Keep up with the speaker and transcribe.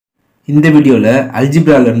இந்த வீடியோல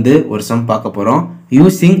அல்ஜிப்ரால இருந்து ஒரு சம் பார்க்க போறோம்.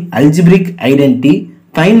 Using algebraic identity,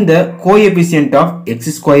 find the coefficient of x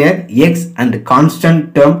square, x and constant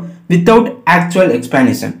term without actual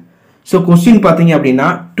expansion. So question பாத்தீங்க அப்படின்னா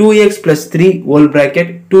 2x plus 3 whole bracket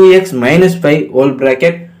 2x minus 5 whole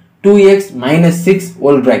bracket 2x minus 6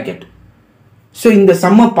 whole bracket. So இந்த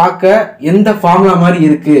சம்ம பார்க்க எந்த formula மாதிரி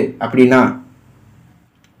இருக்கு அப்படின்னா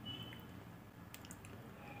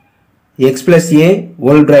x plus a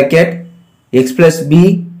whole bracket x plus b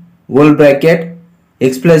whole bracket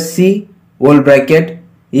x plus c whole bracket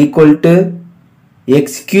equal to x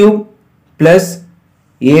cube plus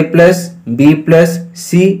a plus b plus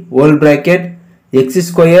c whole bracket x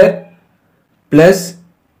square plus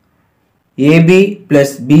ab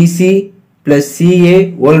plus bc plus ca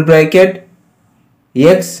whole bracket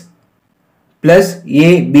x plus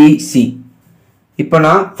abc. இப்போ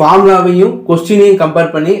நான் ஃபார்முலாவையும் क्वेश्चनையும்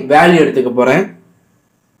compare பண்ணி value எடுத்துக்க போறேன்.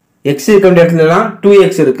 x இருக்க வேண்டிய இடத்துலலாம்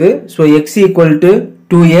 2x இருக்கு. So x equal to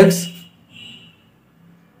 2x,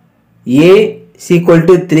 a is equal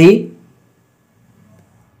to 3,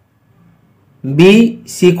 b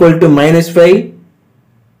is equal to minus 5,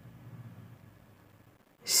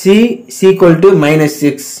 c is equal to minus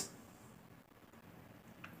 6.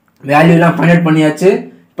 Value எல்லாம் ஃபைண்ட் அவுட் பண்ணியாச்சு.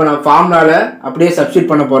 இப்போ நான் ஃபார்முலால அப்படியே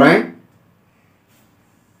சப்ஸ்டிட்யூட் பண்ண போறேன்.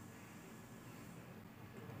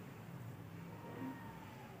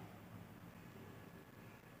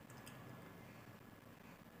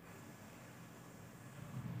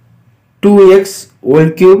 To x whole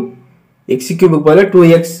cube x cube பதிலா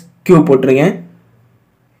 2x क्यूब போட்டுருங்க.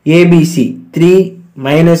 abc 3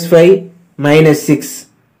 minus 5 minus 6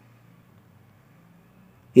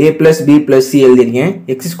 a plus b plus c எழுதிருங்க.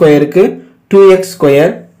 x ஸ்கொயருக்கு 2x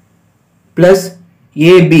square plus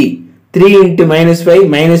ab 3 into minus 5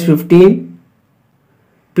 minus 15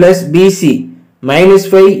 plus bc minus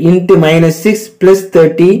 5 into minus 6 plus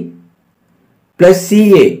 30 plus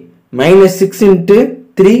ca minus 6 into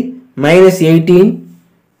 3 minus 18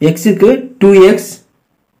 x க்கு 2x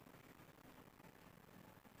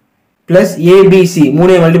plus abc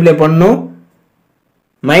மூணே multiply பண்ணனும்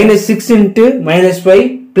minus 6 into minus 5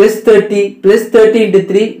 plus 30 into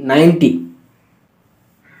 3 90.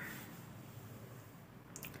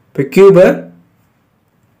 இப்போ கியூப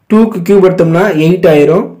 2 க்கு cube எடுத்தோம்னா 8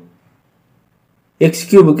 ஆயிரும். x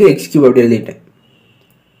கியூபுக்கு x cube அப்படி எழுதிட்டேன்.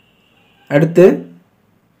 அடுத்து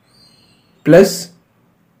plus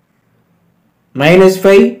minus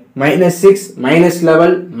 5 minus 6 minus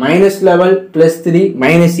 11 plus 3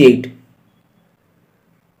 minus 8.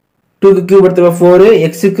 2 க்கு கியூப் எடுத்தா 4,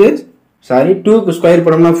 x க்கு 2 க்கு ஸ்கொயர்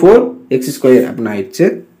பண்ணோம்னா 4 x ஸ்கொயர் அப்படி ஆயிடுச்சு.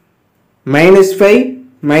 minus 5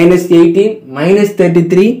 minus 18 minus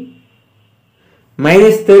 33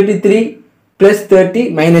 minus 33 plus 30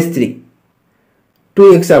 minus 3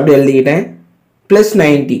 2x அப்படி எழுதிக்கிட்டேன் plus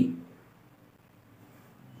 90.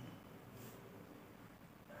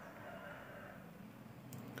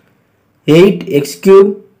 Eight x cube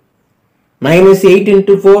minus 8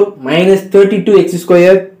 into 4 minus 32 x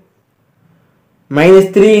square minus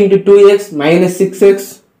 3 into 2x minus 6x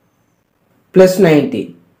plus 90.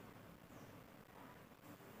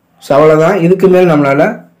 So அவ்வளவுதான். இதுக்கு மேல நம்மளால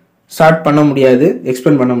சார்ட் பண்ண முடியாது,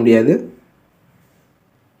 எக்ஸ்பேண்ட் பண்ண முடியாது.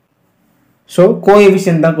 சோ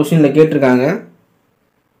கோஎஃபிஷியன்ட் தான் क्वेश्चनல கேட்டிருக்காங்க.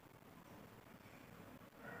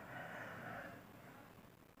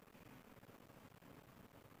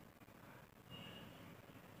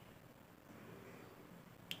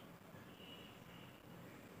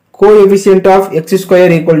 Coefficient of x square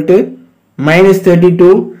equal to minus 32.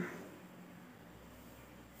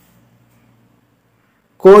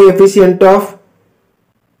 Coefficient of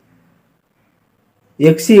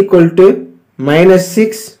x equal to minus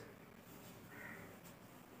 6.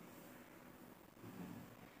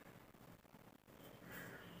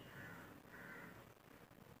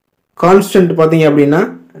 Constant பாத்தீங்க அப்படின்னா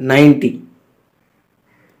 90.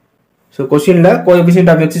 So question la coefficient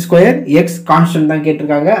of x square x constant தான்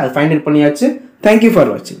கேட்டிருக்காங்க. அது ஃபைண்ட் அவுட் பண்ணியாச்சு. Thank you for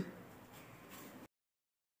watching.